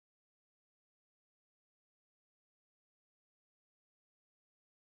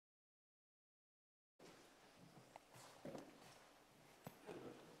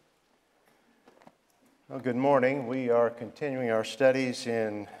Well, good morning. We are continuing our studies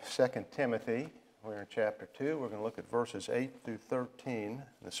in 2 Timothy. We're in chapter 2. We're going to look at verses 8 through 13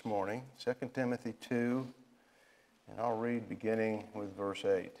 this morning. 2 Timothy 2, and I'll read beginning with verse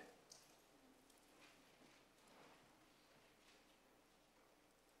 8.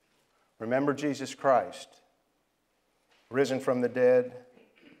 Remember Jesus Christ, risen from the dead,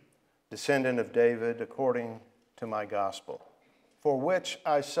 descendant of David, according to my gospel, for which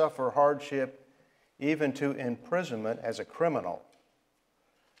I suffer hardship, even to imprisonment as a criminal.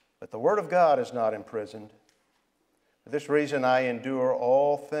 But the word of God is not imprisoned. For this reason I endure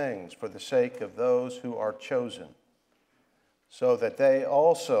all things for the sake of those who are chosen, so that they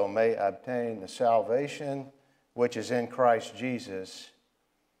also may obtain the salvation which is in Christ Jesus,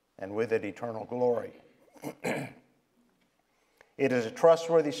 and with it eternal glory. It is a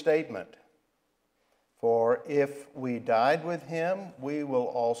trustworthy statement, for if we died with him, we will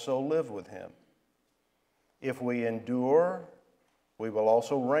also live with him. If we endure, we will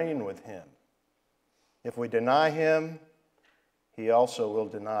also reign with him. If we deny him, he also will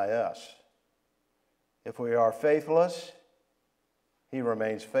deny us. If we are faithless, he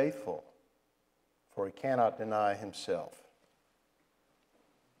remains faithful, for he cannot deny himself.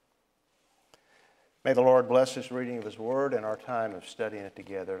 May the Lord bless this reading of his word and our time of studying it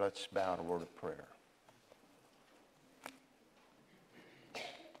together. Let's bow in a word of prayer.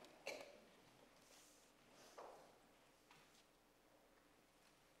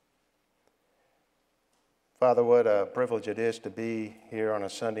 Father, what a privilege it is to be here on a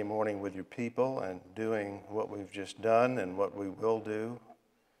Sunday morning with your people and doing what we've just done and what we will do,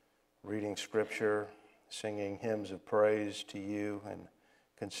 reading Scripture, singing hymns of praise to you, and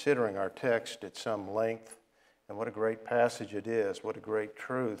considering our text at some length. And what a great passage it is, what a great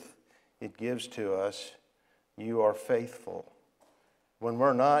truth it gives to us. You are faithful. When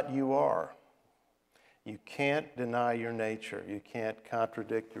we're not, you are. You can't deny your nature. You can't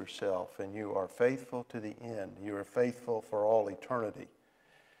contradict yourself. And you are faithful to the end. You are faithful for all eternity.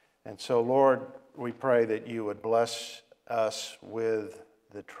 And so, Lord, we pray that you would bless us with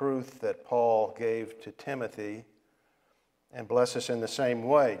the truth that Paul gave to Timothy, and bless us in the same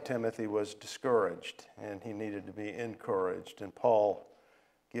way. Timothy was discouraged, and he needed to be encouraged. And Paul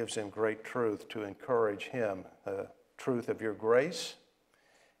gives him great truth to encourage him, the truth of your grace.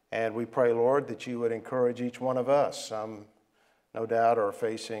 And we pray, Lord, that you would encourage each one of us. Some, no doubt, are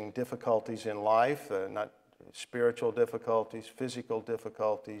facing difficulties in life, not spiritual difficulties, physical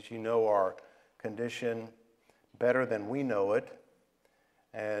difficulties. You know our condition better than we know it,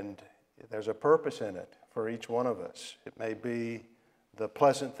 and there's a purpose in it for each one of us. It may be the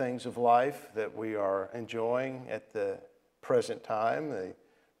pleasant things of life that we are enjoying at the present time,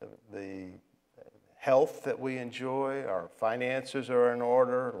 the health that we enjoy, our finances are in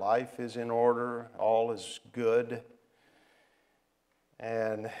order, life is in order, all is good.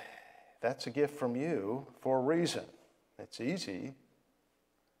 And that's a gift from you for a reason. It's easy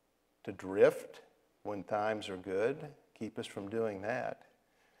to drift when times are good. Keep us from doing that.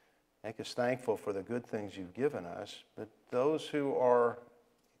 Make us thankful for the good things you've given us. But those who are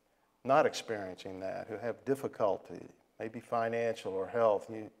not experiencing that, who have difficulty, maybe financial or health,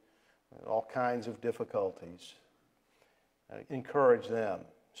 all kinds of difficulties, encourage them,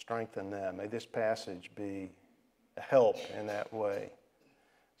 strengthen them. May this passage be a help in that way.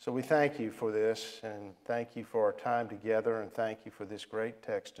 So we thank you for this, and thank you for our time together, and thank you for this great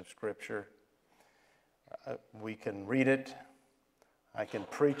text of Scripture. We can read it, I can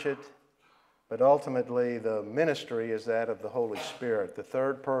preach it, but ultimately the ministry is that of the Holy Spirit, the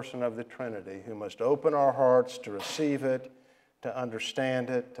third person of the Trinity, who must open our hearts to receive it, to understand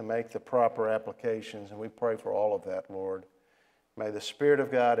it, to make the proper applications. And we pray for all of that, Lord. May the Spirit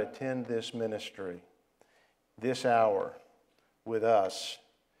of God attend this ministry, this hour with us.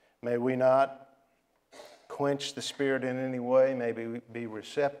 May we not quench the Spirit in any way. May we be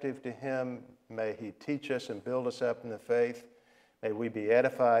receptive to Him. May He teach us and build us up in the faith. May we be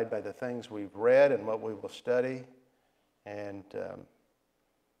edified by the things we've read and what we will study. And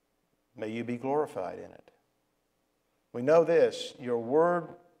may you be glorified in it. We know this, your word,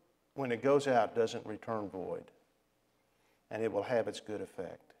 when it goes out, doesn't return void, and it will have its good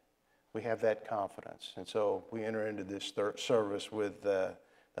effect. We have that confidence, and so we enter into this service with the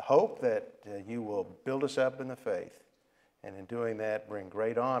hope that you will build us up in the faith, and in doing that, bring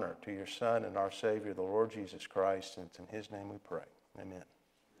great honor to your Son and our Savior, the Lord Jesus Christ, and it's in His name we pray. Amen.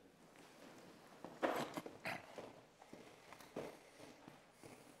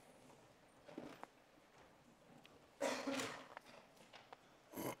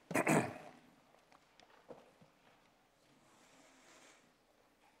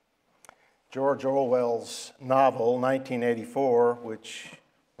 George Orwell's novel, 1984, which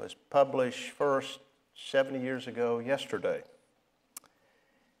was published first 70 years ago yesterday.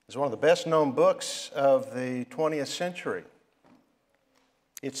 It's one of the best-known books of the 20th century.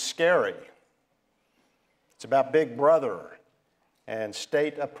 It's scary. It's about Big Brother and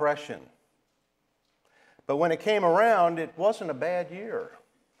state oppression. But when it came around, it wasn't a bad year.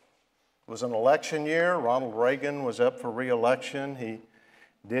 It was an election year. Ronald Reagan was up for re-election. He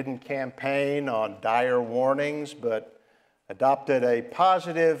didn't campaign on dire warnings, but adopted a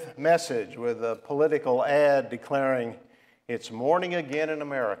positive message with a political ad declaring, "It's morning again in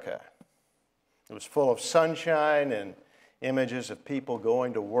America." It was full of sunshine and images of people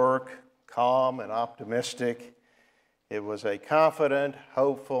going to work, calm and optimistic. It was a confident,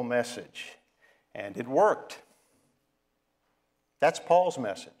 hopeful message, and it worked. That's Paul's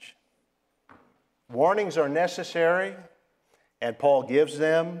message. Warnings are necessary, and Paul gives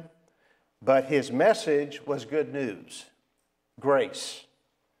them, but his message was good news, grace.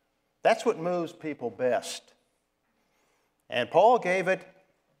 That's what moves people best. And Paul gave it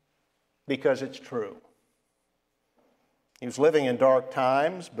because it's true. He was living in dark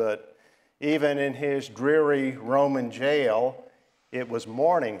times, but even in his dreary Roman jail, it was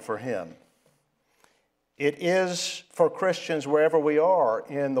morning for him. It is for Christians wherever we are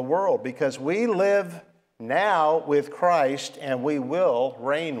in the world, because we live now with Christ, and we will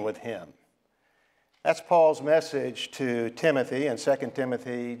reign with him. That's Paul's message to Timothy in 2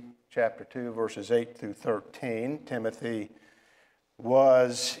 Timothy chapter 2, verses 8 through 13. Timothy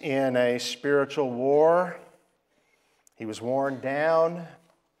was in a spiritual war. He was worn down.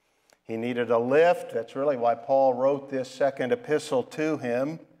 He needed a lift. That's really why Paul wrote this second epistle to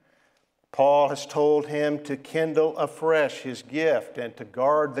him. Paul has told him to kindle afresh his gift and to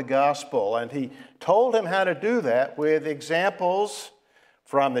guard the gospel. And he told him how to do that with examples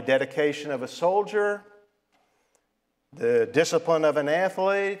from the dedication of a soldier, the discipline of an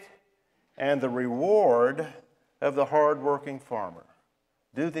athlete, and the reward of the hardworking farmer.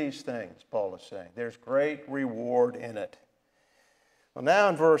 Do these things, Paul is saying. There's great reward in it. Well, now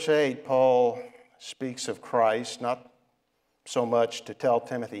in verse 8, Paul speaks of Christ, not so much to tell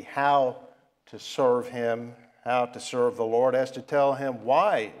Timothy how to serve him, how to serve the Lord, as to tell him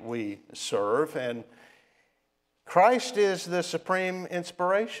why we serve. And Christ is the supreme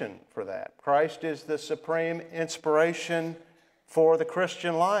inspiration for that. Christ is the supreme inspiration for the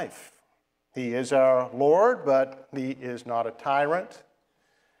Christian life. He is our Lord, but he is not a tyrant.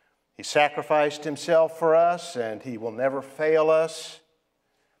 He sacrificed himself for us, and he will never fail us.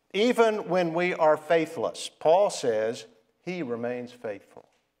 Even when we are faithless, Paul says, he remains faithful.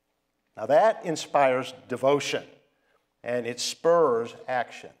 Now that inspires devotion, and it spurs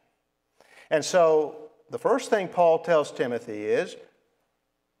action. And so the first thing Paul tells Timothy is,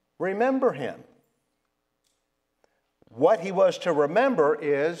 remember him. What he was to remember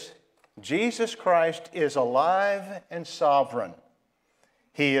is Jesus Christ is alive and sovereign.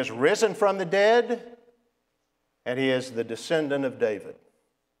 He is risen from the dead, and he is the descendant of David.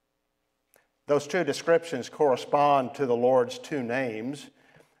 Those two descriptions correspond to the Lord's two names.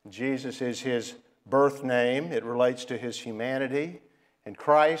 Jesus is his birth name. It relates to his humanity. And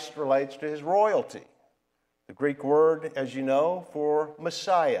Christ relates to his royalty. The Greek word, as you know, for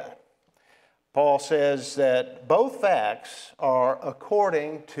Messiah. Paul says that both facts are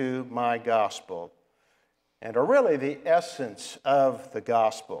according to my gospel and are really the essence of the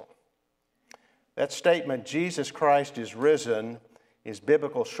gospel. That statement, Jesus Christ is risen, is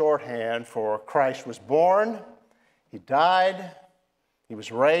biblical shorthand for Christ was born, he died, he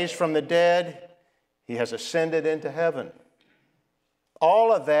was raised from the dead, he has ascended into heaven.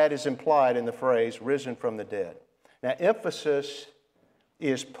 All of that is implied in the phrase risen from the dead. Now, emphasis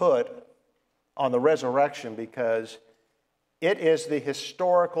is put on the resurrection because it is the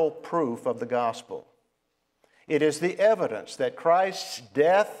historical proof of the gospel. It is the evidence that Christ's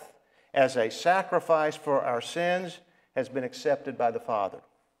death as a sacrifice for our sins has been accepted by the Father.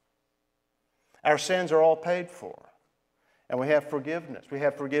 Our sins are all paid for, and we have forgiveness. We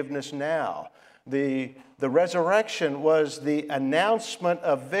have forgiveness now. The resurrection was the announcement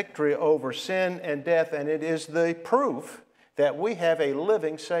of victory over sin and death, and it is the proof that we have a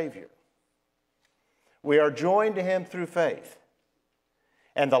living Savior. We are joined to him through faith.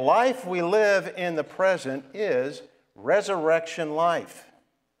 And the life we live in the present is resurrection life.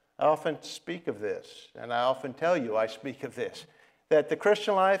 I often speak of this, and I often tell you I speak of this, that the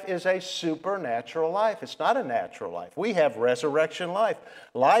Christian life is a supernatural life. It's not a natural life. We have resurrection life,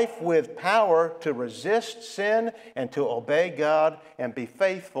 life with power to resist sin and to obey God and be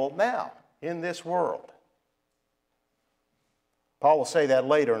faithful now in this world. Paul will say that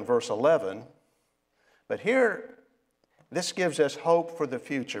later in verse 11. But here, this gives us hope for the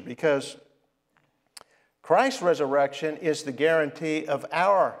future because Christ's resurrection is the guarantee of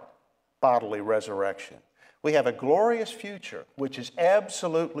our bodily resurrection. We have a glorious future, which is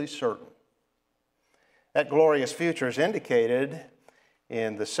absolutely certain. That glorious future is indicated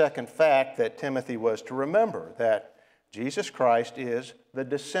in the second fact that Timothy was to remember, that Jesus Christ is the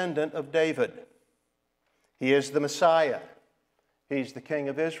descendant of David. He is the Messiah. He's the King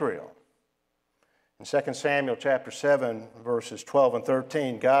of Israel. In 2 Samuel chapter 7, verses 12 and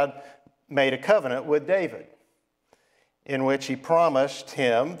 13, God made a covenant with David in which he promised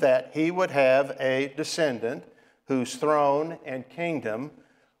him that he would have a descendant whose throne and kingdom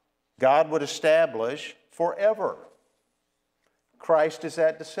God would establish forever. Christ is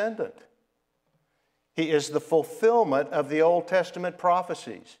that descendant. He is the fulfillment of the Old Testament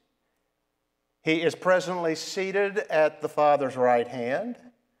prophecies. He is presently seated at the Father's right hand,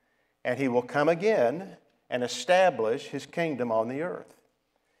 and he will come again and establish his kingdom on the earth.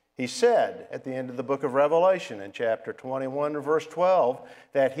 He said at the end of the book of Revelation in chapter 21 and verse 12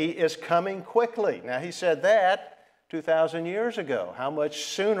 that he is coming quickly. Now he said that 2,000 years ago. How much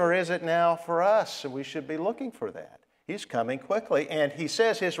sooner is it now for us? So we should be looking for that. He's coming quickly, and he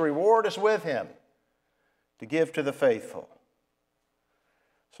says his reward is with him to give to the faithful.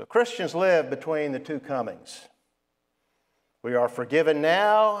 So Christians live between the two comings. We are forgiven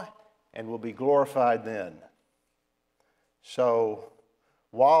now and will be glorified then. So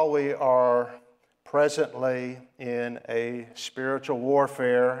while we are presently in a spiritual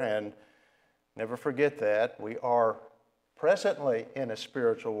warfare, and never forget that, we are presently in a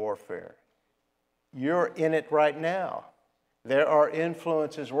spiritual warfare. You're in it right now. There are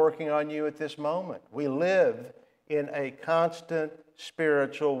influences working on you at this moment. We live in a constant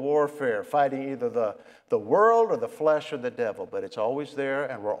spiritual warfare, fighting either the world or the flesh or the devil, but it's always there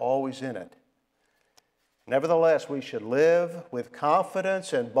and we're always in it. Nevertheless, we should live with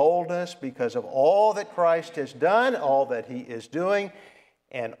confidence and boldness because of all that Christ has done, all that he is doing,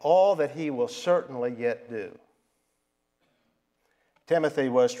 and all that he will certainly yet do. Timothy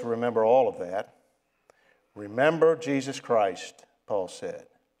was to remember all of that. Remember Jesus Christ, Paul said.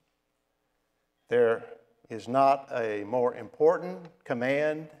 There is not a more important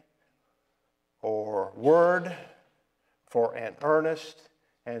command or word for an earnest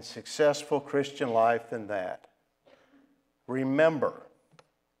and successful Christian life than that. Remember.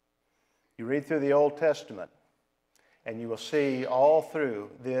 You read through the Old Testament, and you will see all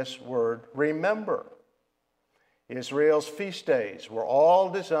through this word, remember. Israel's feast days were all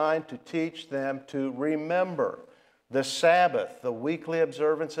designed to teach them to remember. The Sabbath, the weekly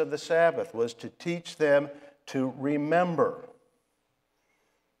observance of the Sabbath, was to teach them to remember.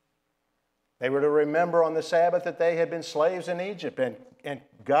 They were to remember on the Sabbath that they had been slaves in Egypt, and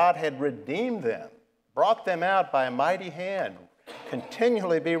God had redeemed them, brought them out by a mighty hand.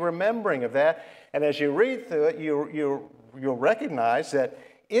 Continually be remembering of that. And as you read through it, you'll recognize that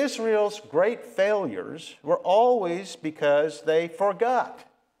Israel's great failures were always because they forgot.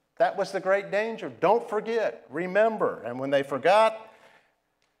 That was the great danger. Don't forget. Remember. And when they forgot,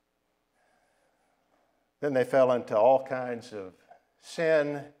 then they fell into all kinds of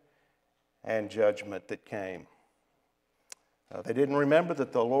sin and judgment that came. They didn't remember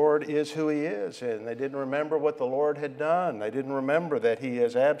that the Lord is who he is, and they didn't remember what the Lord had done. They didn't remember that he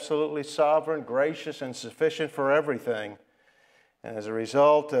is absolutely sovereign, gracious, and sufficient for everything. And as a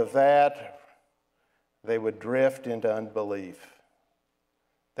result of that, they would drift into unbelief.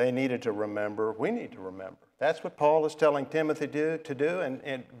 They needed to remember. We need to remember. That's what Paul is telling Timothy to do,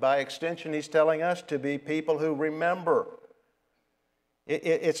 and by extension, he's telling us to be people who remember.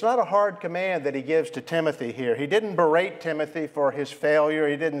 It's not a hard command that he gives to Timothy here. He didn't berate Timothy for his failure.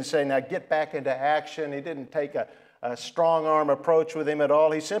 He didn't say, now get back into action. He didn't take a strong-arm approach with him at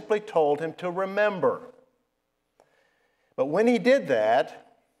all. He simply told him to remember. But when he did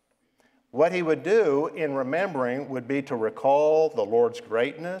that, what he would do in remembering would be to recall the Lord's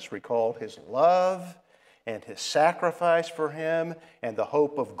greatness, recall his love and his sacrifice for him, and the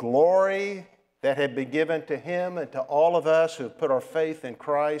hope of glory that had been given to him and to all of us who put our faith in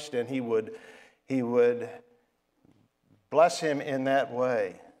Christ, and he would bless him in that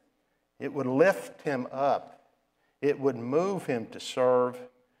way. It would lift him up. It would move him to serve,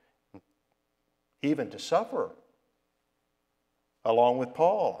 even to suffer, along with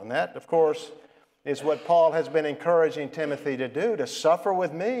Paul. And that, of course, is what Paul has been encouraging Timothy to do, to suffer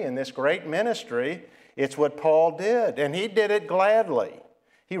with me in this great ministry. It's what Paul did, and he did it gladly.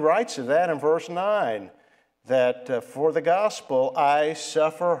 He writes of that in verse 9, that for the gospel I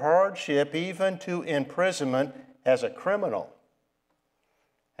suffer hardship, even to imprisonment as a criminal.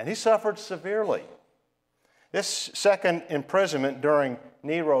 And he suffered severely. This second imprisonment during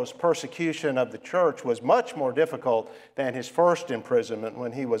Nero's persecution of the church was much more difficult than his first imprisonment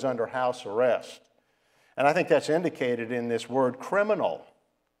when he was under house arrest. And I think that's indicated in this word criminal,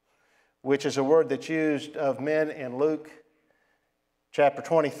 which is a word that's used of men in Luke chapter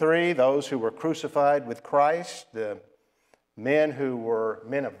 23, those who were crucified with Christ, the men who were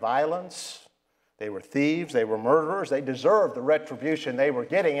men of violence. They were thieves, they were murderers, they deserved the retribution they were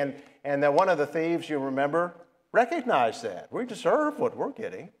getting. And that one of the thieves, you remember, recognized that. We deserve what we're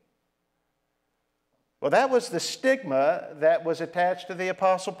getting. Well, that was the stigma that was attached to the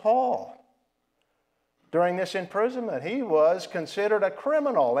Apostle Paul. During this imprisonment, he was considered a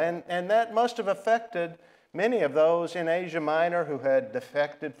criminal, and that must have affected many of those in Asia Minor who had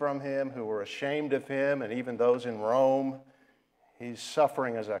defected from him, who were ashamed of him, and even those in Rome. He's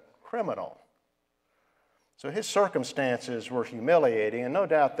suffering as a criminal. So his circumstances were humiliating, and no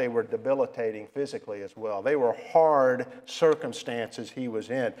doubt they were debilitating physically as well. They were hard circumstances he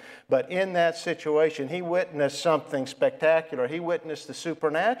was in. But in that situation, he witnessed something spectacular. He witnessed the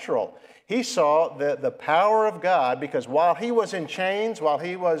supernatural. He saw the power of God, because while he was in chains, while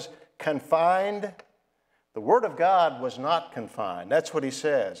he was confined, the Word of God was not confined. That's what he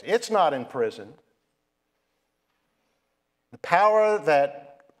says. It's not imprisoned. The power that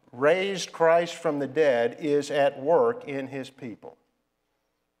raised Christ from the dead is at work in his people.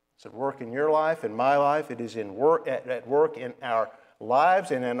 It's at work in your life, in my life. It is at work in our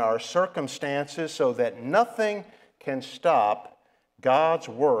lives and in our circumstances, so that nothing can stop God's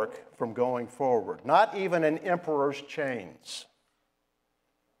work from going forward. Not even an emperor's chains.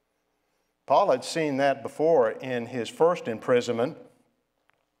 Paul had seen that before in his first imprisonment.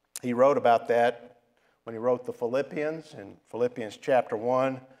 He wrote about that when he wrote the Philippians. In Philippians chapter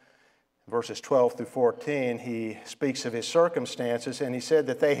 1, verses 12 through 14, he speaks of his circumstances, and he said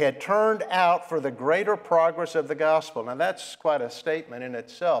that they had turned out for the greater progress of the gospel. Now that's quite a statement in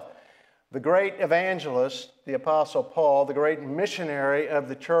itself. The great evangelist, the Apostle Paul, the great missionary of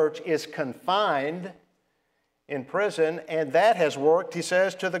the church, is confined in prison, and that has worked, he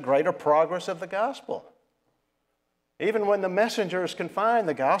says, to the greater progress of the gospel. Even when the messenger is confined,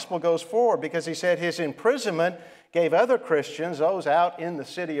 the gospel goes forward, because he said his imprisonment gave other Christians, those out in the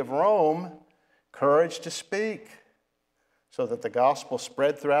city of Rome, courage to speak, so that the gospel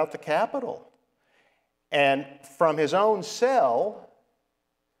spread throughout the capital. And from his own cell,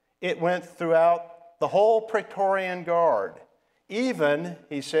 it went throughout the whole Praetorian Guard. Even,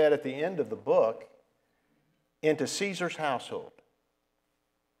 he said at the end of the book, into Caesar's household.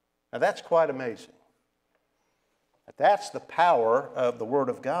 Now that's quite amazing. That's the power of the Word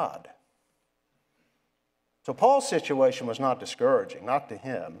of God. So Paul's situation was not discouraging, not to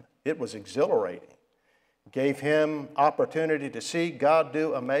him. It was exhilarating. It gave him opportunity to see God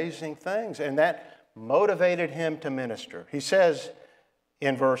do amazing things, and that motivated him to minister. He says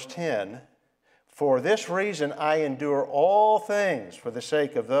in verse 10, "For this reason I endure all things for the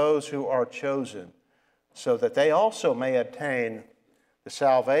sake of those who are chosen, so that they also may obtain the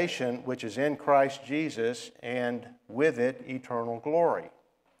salvation which is in Christ Jesus, and with it eternal glory."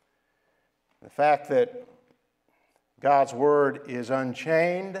 The fact that God's Word is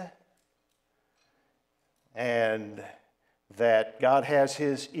unchained and that God has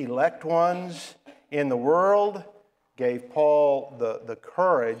His elect ones in the world gave Paul the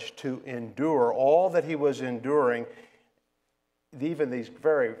courage to endure all that he was enduring, even these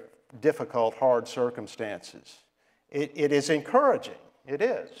very difficult, hard circumstances. It is encouraging, it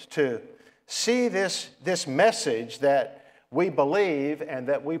is, to see this message that we believe and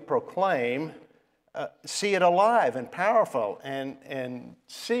that we proclaim, see it alive and powerful, and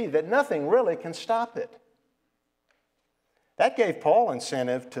see that nothing really can stop it. That gave Paul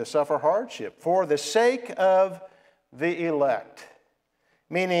incentive to suffer hardship for the sake of the elect,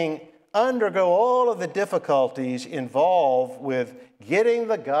 meaning undergo all of the difficulties involved with getting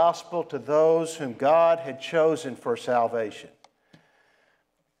the gospel to those whom God had chosen for salvation.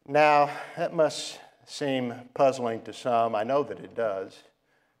 Now, that must seem puzzling to some. I know that it does,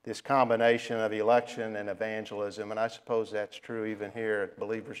 this combination of election and evangelism, and I suppose that's true even here at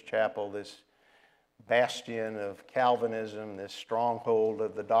Believers Chapel, this bastion of Calvinism, this stronghold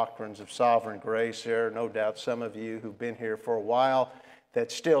of the doctrines of sovereign grace. There are no doubt some of you who've been here for a while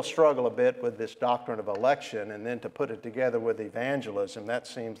that still struggle a bit with this doctrine of election, and then to put it together with evangelism, that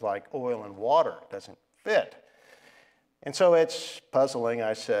seems like oil and water. It doesn't fit. And so it's puzzling,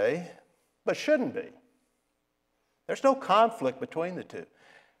 I say, but shouldn't be. There's no conflict between the two.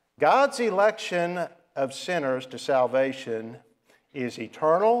 God's election of sinners to salvation is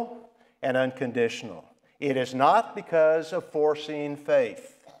eternal and unconditional. It is not because of foreseen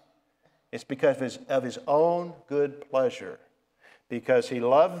faith. It's because of his own good pleasure. Because he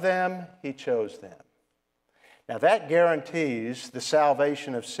loved them, he chose them. Now that guarantees the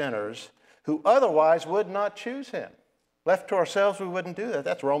salvation of sinners who otherwise would not choose him. Left to ourselves, we wouldn't do that.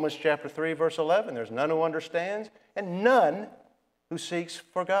 That's Romans chapter 3, verse 11. There's none who understands and none who seeks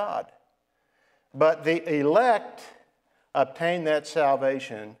for God. But the elect obtain that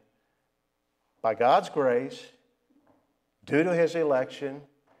salvation by God's grace, due to his election,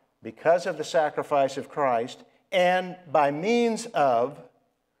 because of the sacrifice of Christ, and by means of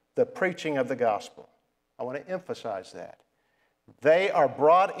the preaching of the gospel. I want to emphasize that. They are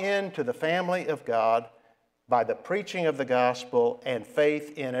brought into the family of God by the preaching of the gospel and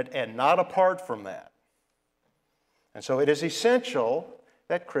faith in it, and not apart from that. And so it is essential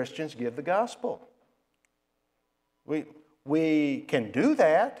that Christians give the gospel. We can do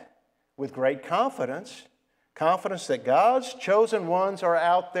that with great confidence that God's chosen ones are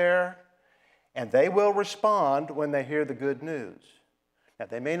out there and they will respond when they hear the good news. Now,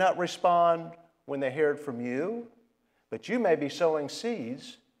 they may not respond when they hear it from you, but you may be sowing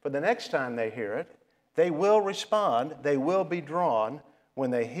seeds for the next time they hear it. They will respond, they will be drawn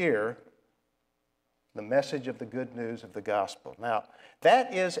when they hear the message of the good news of the gospel. Now,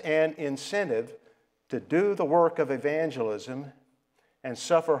 that is an incentive to do the work of evangelism and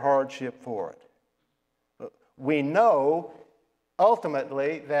suffer hardship for it. We know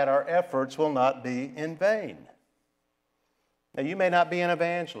ultimately that our efforts will not be in vain. Now, you may not be an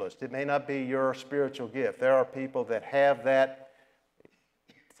evangelist. It may not be your spiritual gift. There are people that have that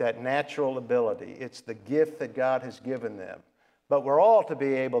natural ability. It's the gift that God has given them. But we're all to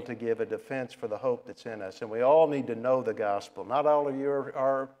be able to give a defense for the hope that's in us, and we all need to know the gospel. Not all of you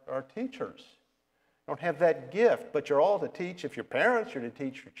are teachers. You don't have that gift, but you're all to teach. If you're parents, you're to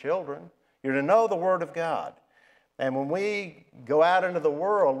teach your children. You're to know the Word of God. And when we go out into the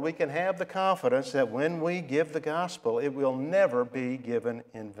world, we can have the confidence that when we give the gospel, it will never be given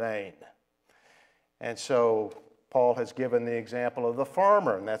in vain. And so Paul has given the example of the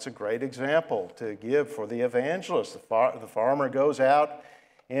farmer, and that's a great example to give for the evangelist. The farmer goes out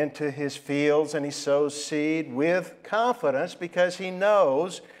into his fields and he sows seed with confidence because he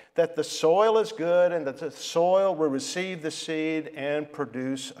knows that the soil is good and that the soil will receive the seed and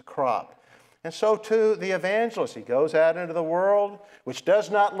produce a crop. And so too the evangelist, he goes out into the world, which does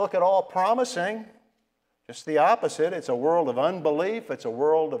not look at all promising, just the opposite. It's a world of unbelief, it's a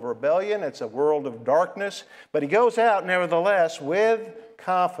world of rebellion, it's a world of darkness. But he goes out nevertheless with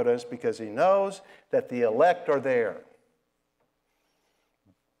confidence because he knows that the elect are there.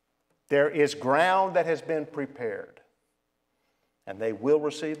 There is ground that has been prepared, and they will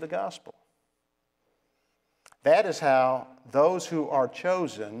receive the gospel. That is how those who are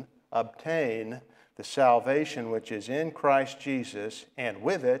chosen obtain the salvation which is in Christ Jesus, and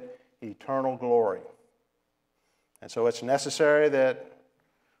with it, eternal glory. And so it's necessary that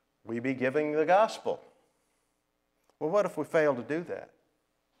we be giving the gospel. Well, what if we fail to do that?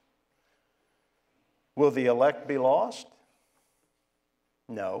 Will the elect be lost?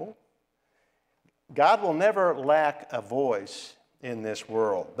 No. God will never lack a voice in this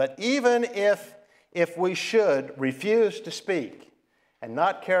world. But even if we should refuse to speak and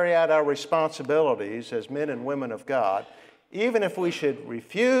not carry out our responsibilities as men and women of God, even if we should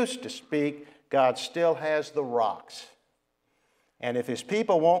refuse to speak, God still has the rocks. And if his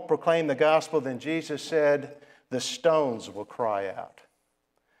people won't proclaim the gospel, then Jesus said, the stones will cry out.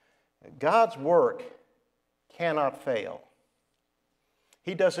 God's work cannot fail.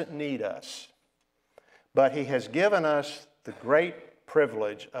 He doesn't need us. But he has given us the great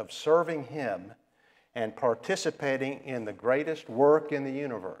privilege of serving him and participating in the greatest work in the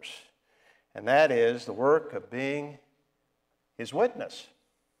universe. And that is the work of being his witness.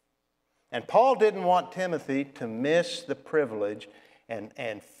 And Paul didn't want Timothy to miss the privilege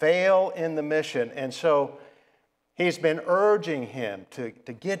and fail in the mission. And so he's been urging him to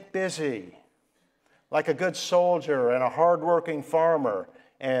get busy like a good soldier and a hardworking farmer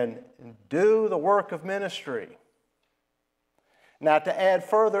and do the work of ministry. Now, to add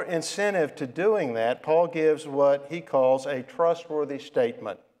further incentive to doing that, Paul gives what he calls a trustworthy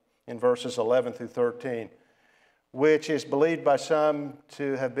statement in verses 11 through 13, which is believed by some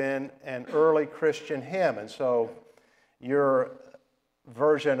to have been an early Christian hymn. And so your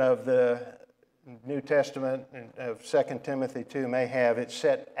version of the New Testament of 2 Timothy 2 may have it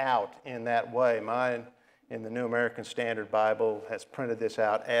set out in that way. Mine, in the New American Standard Bible, has printed this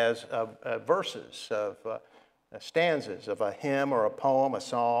out as verses of stanzas of a hymn or a poem, a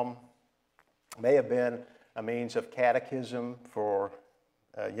psalm. May have been a means of catechism for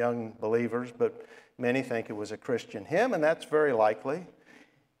young believers, but many think it was a Christian hymn, and that's very likely.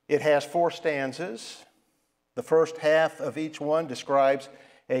 It has 4 stanzas. The first half of each one describes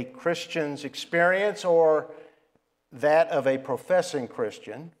a Christian's experience or that of a professing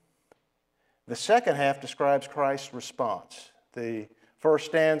Christian. The second half describes Christ's response. The first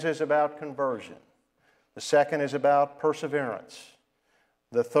stanza is about conversion. The second is about perseverance.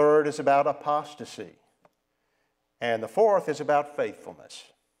 The third is about apostasy. And the fourth is about faithfulness.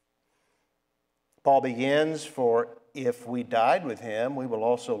 Paul begins, "For if we died with him, we will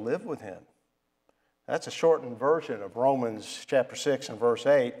also live with him." That's a shortened version of Romans chapter 6 and verse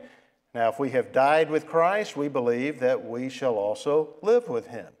 8. Now, if we have died with Christ, we believe that we shall also live with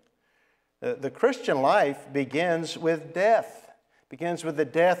him. The Christian life begins with death. It begins with the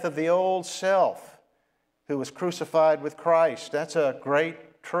death of the old self who was crucified with Christ. That's a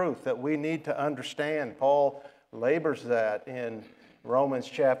great truth that we need to understand. Paul labors that in Romans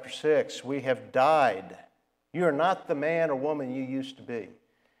chapter 6. We have died. You are not the man or woman you used to be.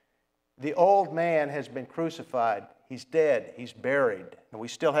 The old man has been crucified. He's dead. He's buried. And we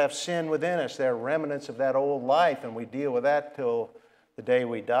still have sin within us. There are remnants of that old life, and we deal with that till the day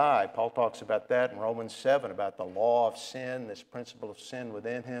we die. Paul talks about that in Romans 7, about the law of sin, this principle of sin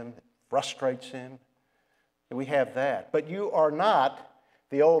within him. It frustrates him. And we have that. But you are not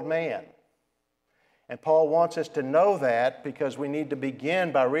the old man. And Paul wants us to know that because we need to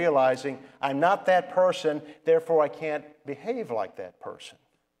begin by realizing, I'm not that person, therefore I can't behave like that person.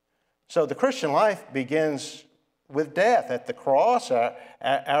 So the Christian life begins with death. At the cross,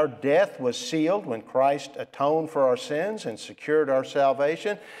 our death was sealed when Christ atoned for our sins and secured our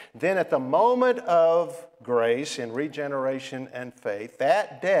salvation. Then at the moment of grace in regeneration and faith,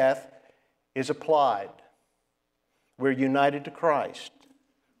 that death is applied. We're united to Christ.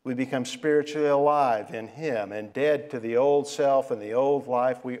 We become spiritually alive in Him and dead to the old self and the old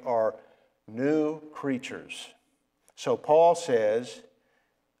life. We are new creatures. So Paul says,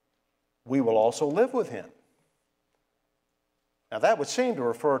 we will also live with Him. Now that would seem to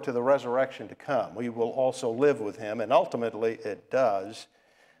refer to the resurrection to come. We will also live with Him, and ultimately it does.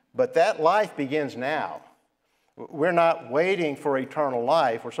 But that life begins now. We're not waiting for eternal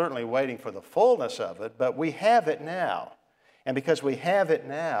life. We're certainly waiting for the fullness of it, but we have it now. And because we have it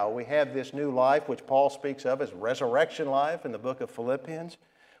now, we have this new life, which Paul speaks of as resurrection life in the book of Philippians.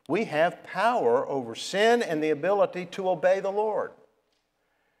 We have power over sin and the ability to obey the Lord.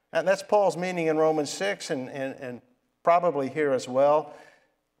 And that's Paul's meaning in Romans 6 and probably here as well.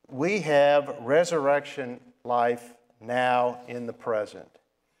 We have resurrection life now in the present.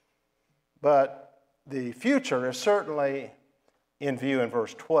 But the future is certainly in view in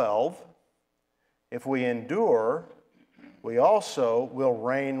verse 12. If we endure, we also will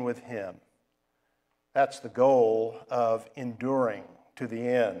reign with Him. That's the goal of enduring to the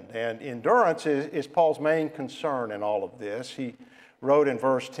end. And endurance is Paul's main concern in all of this. He wrote in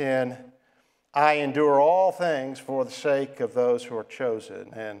verse 10, I endure all things for the sake of those who are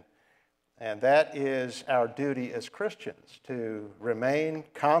chosen. And that is our duty as Christians, to remain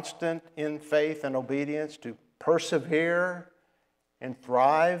constant in faith and obedience, to persevere and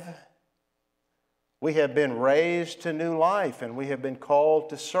thrive. We have been raised to new life, and we have been called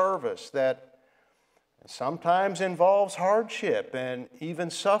to service that sometimes involves hardship and even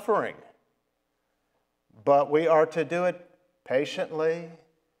suffering. But we are to do it patiently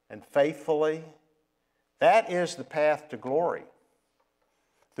and faithfully. That is the path to glory.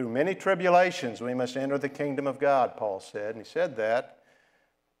 Through many tribulations we must enter the kingdom of God, Paul said. And he said that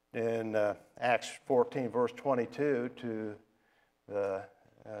in Acts 14, verse 22, to the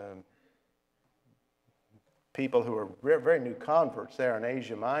people who were very new converts there in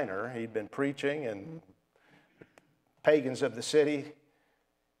Asia Minor. He'd been preaching, and pagans of the city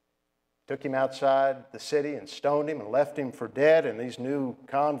took him outside the city and stoned him and left him for dead. And these new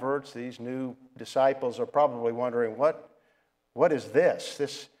converts, these new disciples are probably wondering, what is this?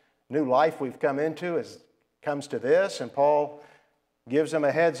 This new life we've come into comes to this. And Paul gives them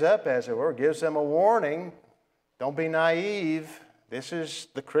a heads up, as it were, gives them a warning. Don't be naive. This is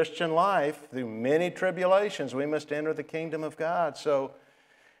the Christian life. Through many tribulations, we must enter the kingdom of God. So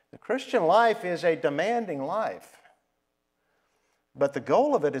the Christian life is a demanding life. But the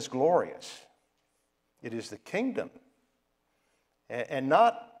goal of it is glorious. It is the kingdom. And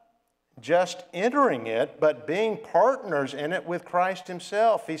not just entering it, but being partners in it with Christ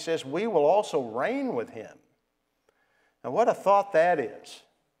Himself. He says, we will also reign with Him. Now, what a thought that is.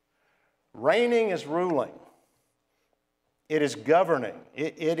 Reigning is ruling. It is governing.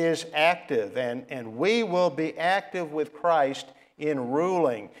 It is active. And we will be active with Christ in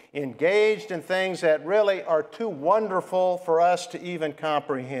ruling, engaged in things that really are too wonderful for us to even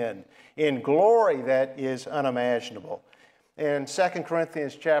comprehend, in glory that is unimaginable. In 2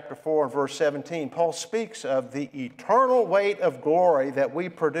 Corinthians chapter 4 and verse 17, Paul speaks of the eternal weight of glory that we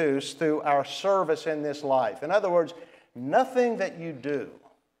produce through our service in this life. In other words, nothing that you do,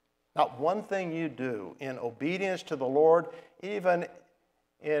 not one thing you do in obedience to the Lord, even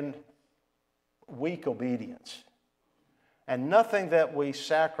in weak obedience, and nothing that we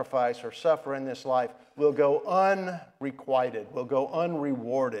sacrifice or suffer in this life will go unrequited, will go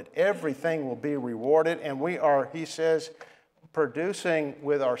unrewarded. Everything will be rewarded, and we are, he says, producing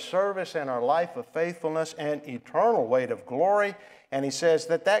with our service and our life of faithfulness an eternal weight of glory. And he says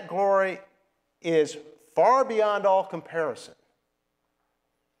that that glory is far beyond all comparison.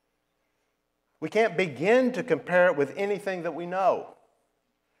 We can't begin to compare it with anything that we know.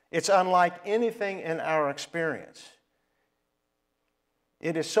 It's unlike anything in our experience.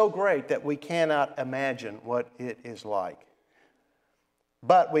 It is so great that we cannot imagine what it is like.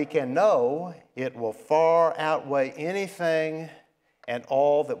 But we can know it will far outweigh anything and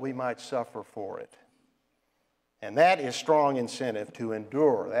all that we might suffer for it. And that is strong incentive to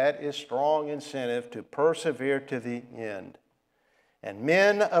endure. That is strong incentive to persevere to the end. And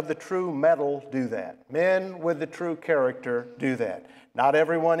men of the true mettle do that. Men with the true character do that. Not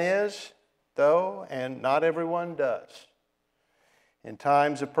everyone is, though, and not everyone does. In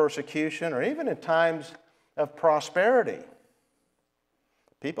times of persecution or even in times of prosperity,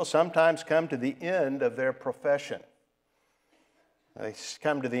 people sometimes come to the end of their profession. They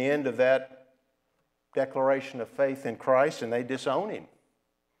come to the end of that declaration of faith in Christ and they disown Him.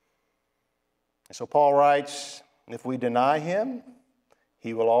 And so Paul writes, if we deny Him,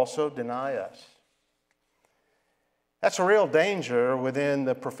 He will also deny us. That's a real danger within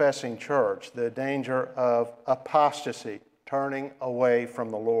the professing church, the danger of apostasy, turning away from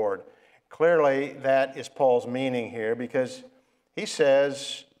the Lord. Clearly, that is Paul's meaning here because he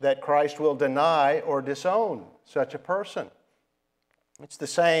says that Christ will deny or disown such a person. It's the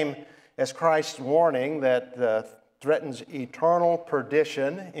same as Christ's warning that threatens eternal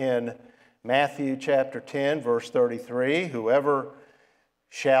perdition in Matthew chapter 10, verse 33. Whoever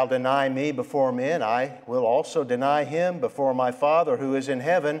shall deny me before men, I will also deny him before my Father who is in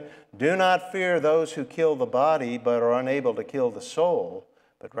heaven. Do not fear those who kill the body but are unable to kill the soul,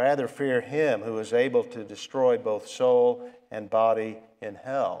 but rather fear him who is able to destroy both soul and body in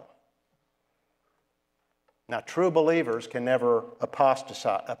hell. Now, true believers can never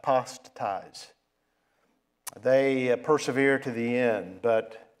apostatize. They persevere to the end,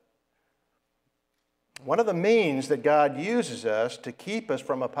 but one of the means that God uses us to keep us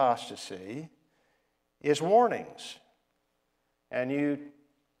from apostasy is warnings. And you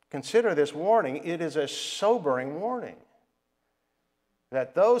consider this warning, it is a sobering warning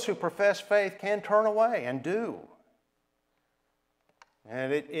that those who profess faith can turn away and do.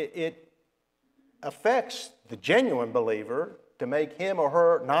 And it affects the genuine believer to make him or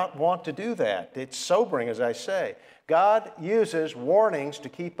her not want to do that. It's sobering, as I say. God uses warnings to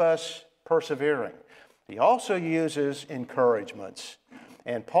keep us persevering. He also uses encouragements.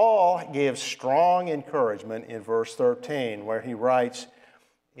 And Paul gives strong encouragement in verse 13 where he writes,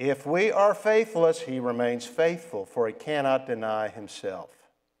 if we are faithless, he remains faithful, for he cannot deny himself.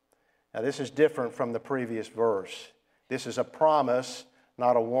 Now this is different from the previous verse. This is a promise,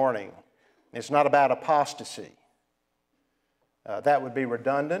 not a warning. It's not about apostasy. That would be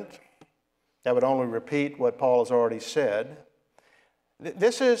redundant. That would only repeat what Paul has already said.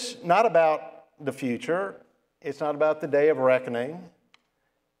 This is not about the future. It's not about the day of reckoning.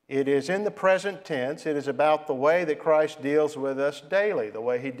 It is in the present tense. It is about the way that Christ deals with us daily, the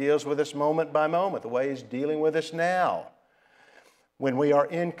way He deals with us moment by moment, the way He's dealing with us now. When we are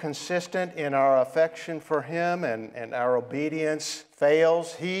inconsistent in our affection for Him and our obedience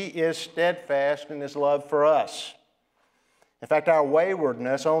fails, He is steadfast in His love for us. In fact, our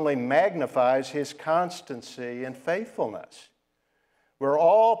waywardness only magnifies His constancy and faithfulness. We're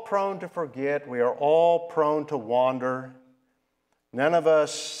all prone to forget. We are all prone to wander. None of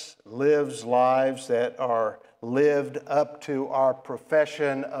us lives lives that are lived up to our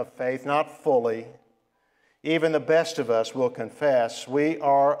profession of faith, not fully. Even the best of us will confess we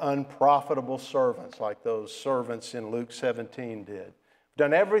are unprofitable servants, like those servants in Luke 17 did. We've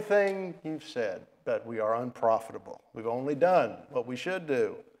done everything you've said, but we are unprofitable. We've only done what we should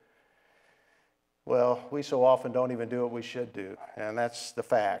do. Well, we so often don't even do what we should do, and that's the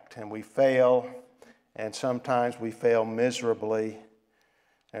fact. And we fail, and sometimes we fail miserably.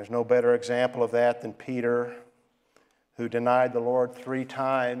 There's no better example of that than Peter, who denied the Lord 3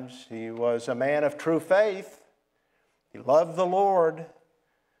 times. He was a man of true faith. He loved the Lord.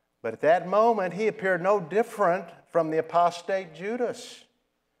 But at that moment, he appeared no different from the apostate Judas,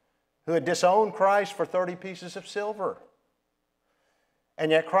 who had disowned Christ for 30 pieces of silver. And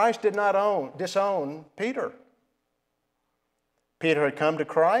yet Christ did not disown Peter. Peter had come to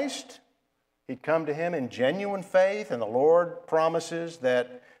Christ. He'd come to him in genuine faith, and the Lord promises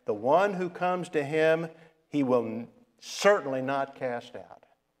that the one who comes to him, he will certainly not cast out.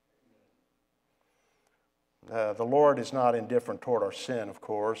 The Lord is not indifferent toward our sin, of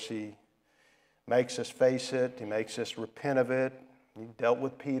course. He makes us face it. He makes us repent of it. He dealt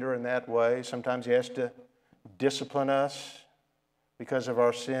with Peter in that way. Sometimes he has to discipline us because of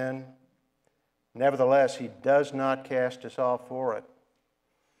our sin. Nevertheless, he does not cast us off for it.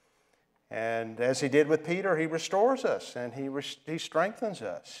 And as he did with Peter, he restores us and he strengthens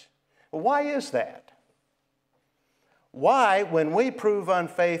us. Well, why is that? Why, when we prove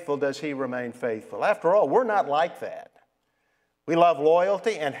unfaithful, does he remain faithful? After all, we're not like that. We love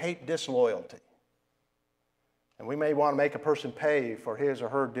loyalty and hate disloyalty. And we may want to make a person pay for his or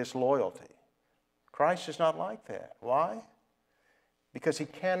her disloyalty. Christ is not like that. Why? Because he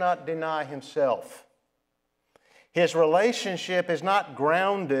cannot deny himself. His relationship is not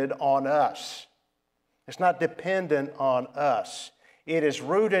grounded on us. It's not dependent on us. It is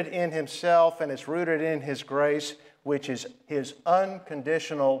rooted in himself, and it's rooted in his grace, which is his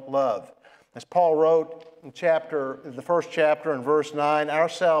unconditional love. As Paul wrote in the first chapter in verse 9, our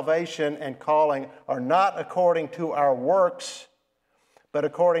salvation and calling are not according to our works, but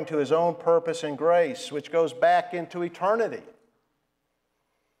according to his own purpose and grace, which goes back into eternity.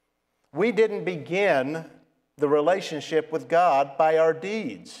 We didn't begin the relationship with God by our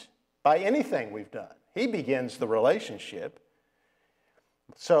deeds, by anything we've done. He begins the relationship.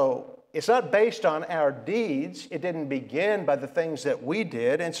 So it's not based on our deeds. It didn't begin by the things that we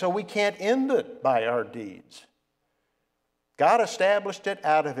did, and so we can't end it by our deeds. God established it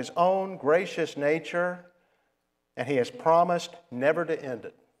out of his own gracious nature, and he has promised never to end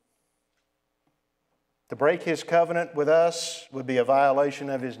it. To break his covenant with us would be a violation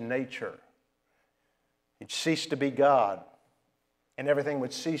of his nature. He'd cease to be God, and everything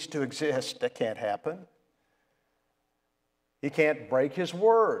would cease to exist. That can't happen. He can't break his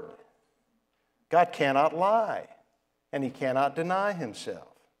word. God cannot lie, and he cannot deny himself,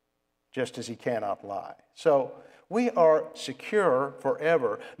 just as he cannot lie. So we are secure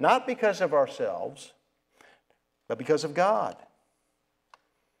forever, not because of ourselves, but because of God.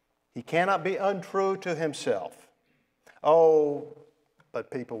 He cannot be untrue to himself. Oh,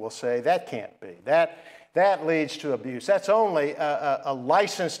 but people will say, that can't be. That leads to abuse. That's only a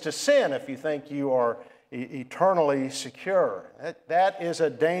license to sin if you think you are eternally secure. That is a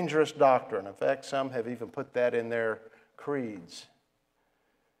dangerous doctrine. In fact, some have even put that in their creeds.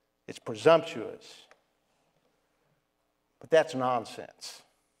 It's presumptuous. But that's nonsense.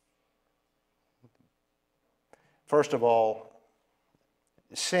 First of all,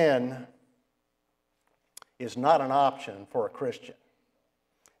 sin is not an option for a Christian.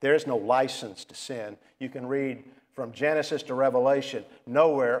 There is no license to sin. You can read from Genesis to Revelation.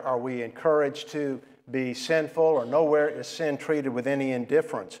 Nowhere are we encouraged to be sinful, or nowhere is sin treated with any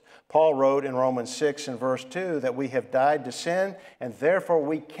indifference. Paul wrote in Romans 6 and verse 2 that we have died to sin, and therefore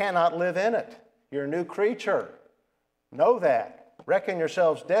we cannot live in it. You're a new creature. Know that. Reckon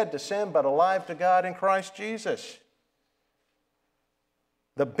yourselves dead to sin, but alive to God in Christ Jesus.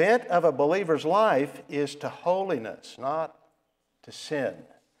 The bent of a believer's life is to holiness, not to sin.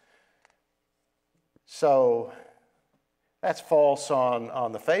 So that's false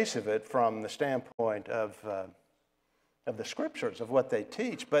on the face of it from the standpoint of the Scriptures, of what they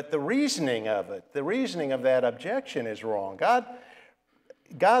teach. But the reasoning of it, the reasoning of that objection is wrong.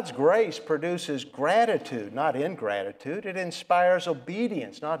 God's grace produces gratitude, not ingratitude. It inspires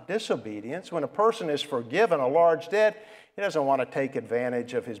obedience, not disobedience. When a person is forgiven a large debt, he doesn't want to take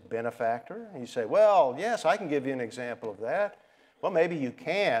advantage of his benefactor. You say, well, yes, I can give you an example of that. Well, maybe you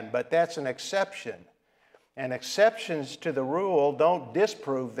can, but that's an exception. And exceptions to the rule don't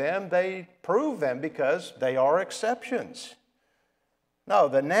disprove them. They prove them because they are exceptions. No,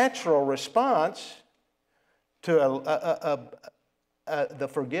 the natural response to the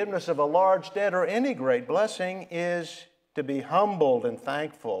forgiveness of a large debt or any great blessing is to be humbled and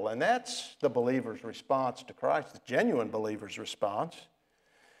thankful. And that's the believer's response to Christ, the genuine believer's response.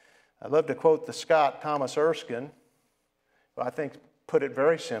 I'd love to quote the Scot Thomas Erskine, who I think put it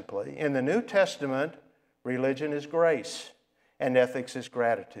very simply. In the New Testament, religion is grace and ethics is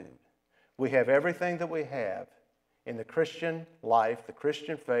gratitude. We have everything that we have in the Christian life, the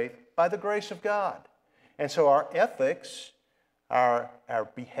Christian faith, by the grace of God. And so our ethics, our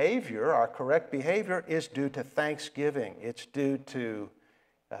behavior, our correct behavior is due to thanksgiving. It's due to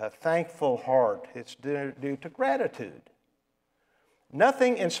a thankful heart. It's due to gratitude.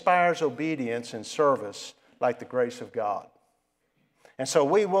 Nothing inspires obedience and service like the grace of God. And so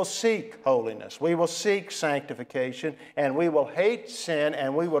we will seek holiness, we will seek sanctification, and we will hate sin,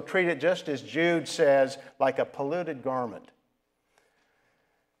 and we will treat it, just as Jude says, like a polluted garment.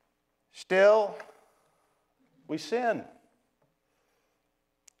 Still, we sin.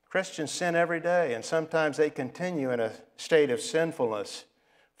 Christians sin every day, and sometimes they continue in a state of sinfulness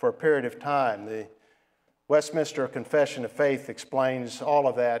for a period of time. The Westminster Confession of Faith explains all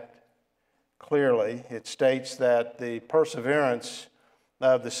of that clearly. It states that the perseverance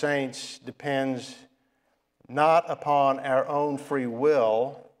of the saints depends not upon our own free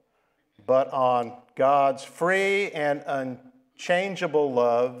will, but on God's free and unchangeable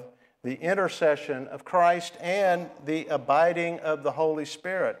love, the intercession of Christ, and the abiding of the Holy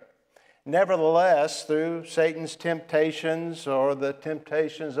Spirit. Nevertheless, through Satan's temptations or the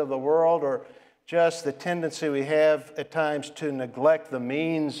temptations of the world, or just the tendency we have at times to neglect the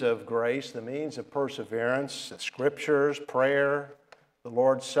means of grace, the means of perseverance, the Scriptures, prayer, the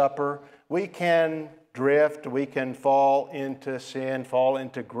Lord's Supper, we can drift, we can fall into sin, fall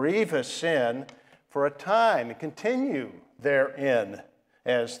into grievous sin for a time and continue therein,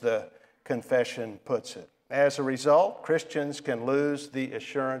 as the confession puts it. As a result, Christians can lose the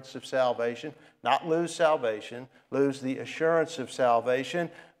assurance of salvation, not lose salvation, lose the assurance of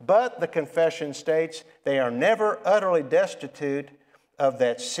salvation, but the confession states they are never utterly destitute of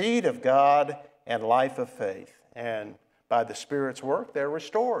that seed of God and life of faith. And by the Spirit's work, they're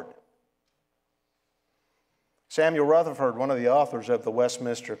restored. Samuel Rutherford, one of the authors of the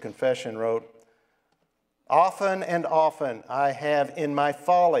Westminster Confession, wrote, "Often and often I have in my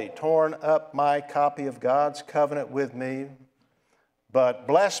folly torn up my copy of God's covenant with me, but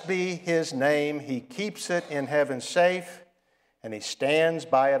blessed be His name, He keeps it in heaven safe, and He stands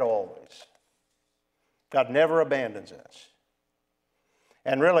by it always." God never abandons us.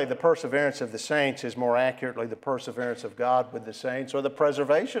 And really, the perseverance of the saints is more accurately the perseverance of God with the saints, or the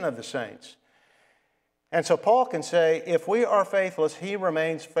preservation of the saints. And so Paul can say, if we are faithless, He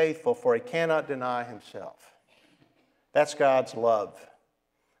remains faithful, for He cannot deny Himself. That's God's love,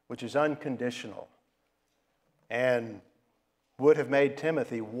 which is unconditional, and would have made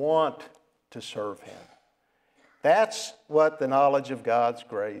Timothy want to serve Him. That's what the knowledge of God's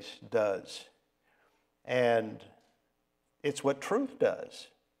grace does. And it's what truth does.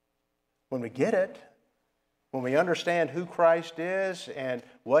 When we get it, when we understand who Christ is and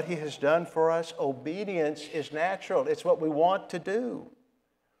what He has done for us, obedience is natural. It's what we want to do.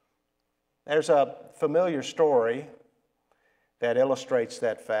 There's a familiar story that illustrates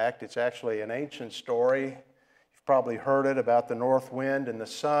that fact. It's actually an ancient story. You've probably heard it, about the north wind and the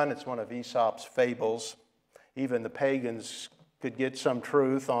sun. It's one of Aesop's fables. Even the pagans could get some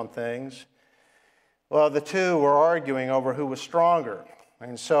truth on things. Well, the two were arguing over who was stronger.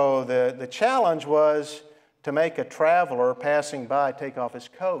 And so the challenge was to make a traveler passing by take off his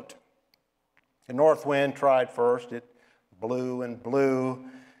coat. The north wind tried first. It blew and blew,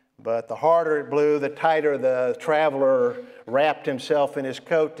 but the harder it blew, the tighter the traveler wrapped himself in his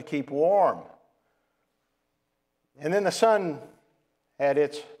coat to keep warm. And then the sun had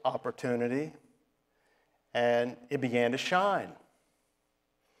its opportunity, and it began to shine.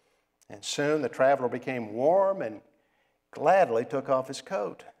 And soon the traveler became warm and gladly took off his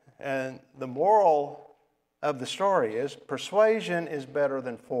coat. And the moral of the story is persuasion is better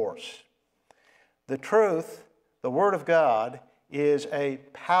than force. The truth, the Word of God, is a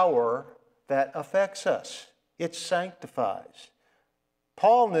power that affects us. It sanctifies.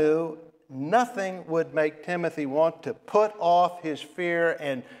 Paul knew nothing would make Timothy want to put off his fear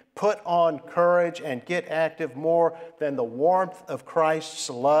and put on courage and get active more than the warmth of Christ's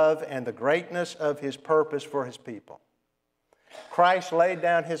love and the greatness of His purpose for His people. Christ laid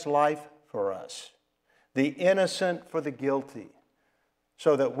down His life for us, the innocent for the guilty,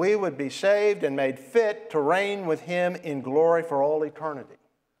 so that we would be saved and made fit to reign with Him in glory for all eternity.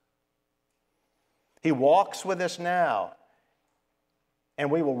 He walks with us now, and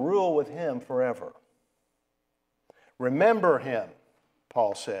we will rule with Him forever. Remember Him,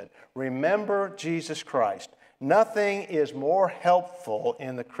 Paul said. Remember Jesus Christ. Nothing is more helpful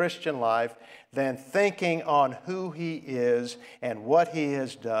in the Christian life than thinking on who He is and what He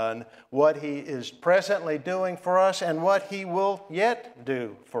has done, what He is presently doing for us, and what He will yet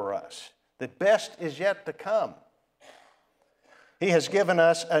do for us. The best is yet to come. He has given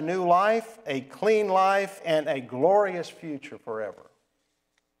us a new life, a clean life, and a glorious future forever.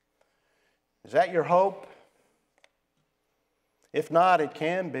 Is that your hope? If not, it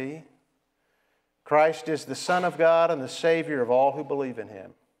can be. Christ is the Son of God and the Savior of all who believe in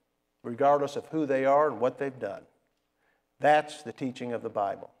Him, regardless of who they are and what they've done. That's the teaching of the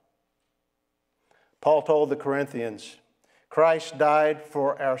Bible. Paul told the Corinthians, Christ died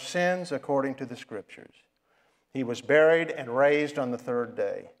for our sins according to the Scriptures. He was buried and raised on the third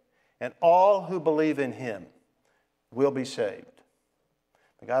day. And all who believe in him will be saved.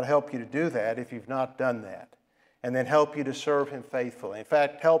 May God help you to do that if you've not done that. And then help you to serve him faithfully. In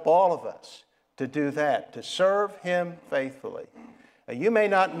fact, help all of us to do that, to serve him faithfully. Now, you may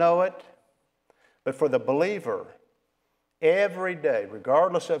not know it, but for the believer, every day,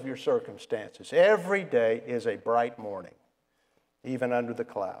 regardless of your circumstances, every day is a bright morning, even under the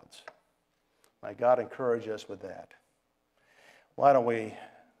clouds. May God encourage us with that. Why don't we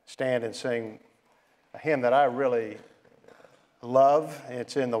stand and sing a hymn that I really love.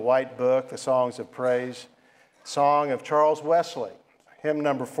 It's in the White Book, the Songs of Praise, song of Charles Wesley. Hymn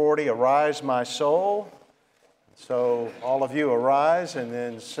number 40, Arise My Soul. So all of you arise and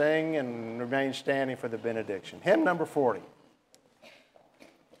then sing and remain standing for the benediction. Hymn number 40.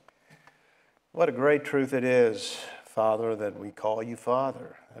 What a great truth it is, Father, that we call you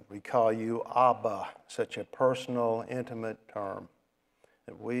Father, that we call you Abba, such a personal, intimate term,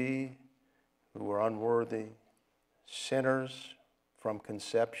 that we who are unworthy, sinners from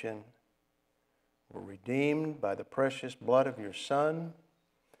conception, were redeemed by the precious blood of your Son,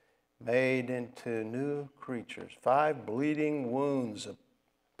 made into new creatures. 5 bleeding wounds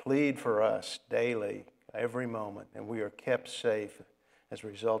plead for us daily, every moment, and we are kept safe as a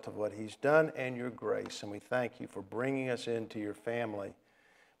result of what he's done and your grace. And we thank you for bringing us into your family.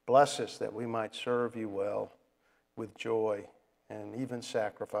 Bless us that we might serve you well with joy and even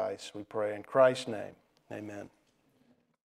sacrifice, we pray in Christ's name. Amen.